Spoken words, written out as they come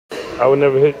I would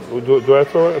never hit. Do I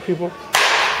throw at people?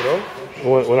 No?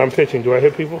 When I'm pitching, do I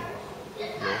hit people?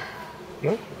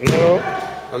 No. No? No?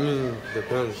 I mean,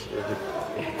 depends.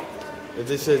 If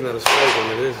they say it's not a strike,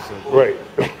 then it is something. Right.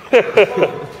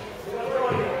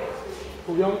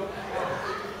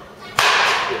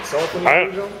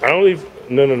 I only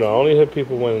no. I only hit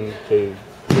people when they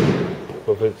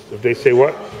if they say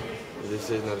what? If they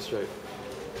say it's not a strike.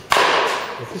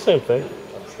 It's the same thing.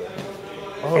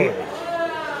 Oh,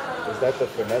 is that the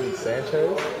Fernelli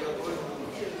Sanchez?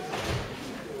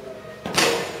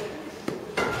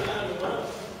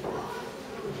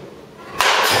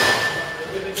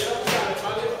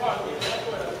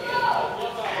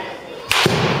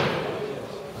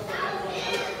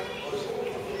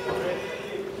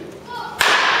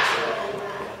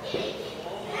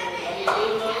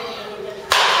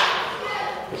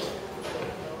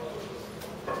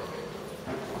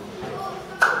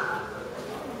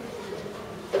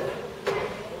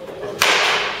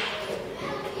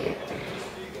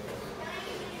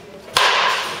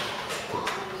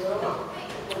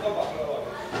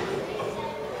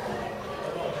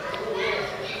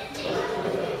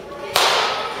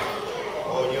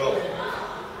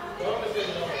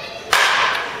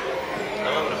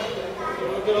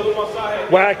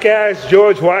 Whack ass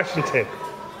George Washington.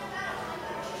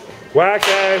 Whack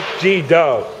ass G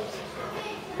Dub.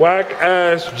 Whack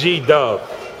ass G Dub.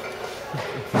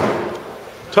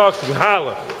 Talk to me.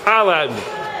 Holla. Holla at me.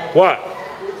 What?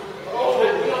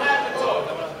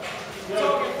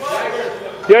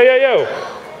 Yo.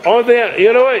 Only thing,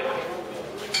 you know what?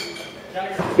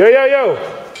 Yo.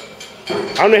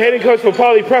 I'm the hitting coach for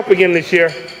Poly Prep again this year.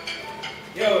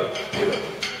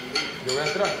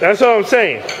 That's all I'm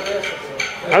saying.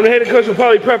 I'm the hitting coach for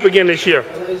Poly Prep again this year.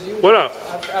 What up?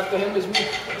 After him is me.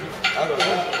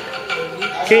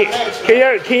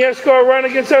 Can you score a run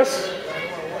against us?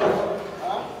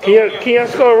 Can you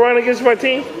score a run against my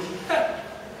team?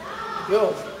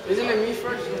 Yo, isn't it me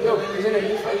first? Yo, isn't it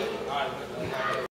me first?